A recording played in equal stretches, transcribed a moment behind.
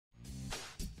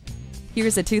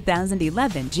Here's a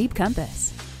 2011 Jeep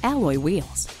Compass. Alloy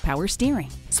wheels, power steering,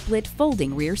 split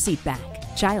folding rear seat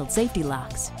back, child safety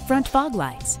locks, front fog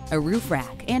lights, a roof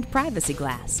rack, and privacy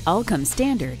glass all come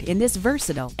standard in this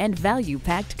versatile and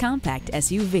value-packed compact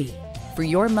SUV. For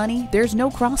your money, there's no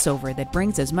crossover that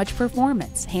brings as much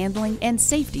performance, handling, and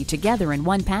safety together in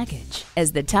one package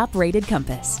as the top-rated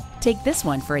Compass. Take this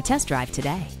one for a test drive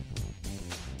today.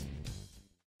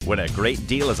 When a great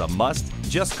deal is a must,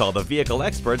 just call the vehicle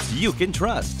experts you can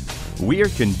trust. We're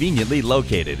conveniently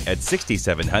located at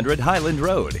 6700 Highland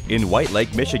Road in White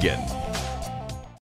Lake, Michigan.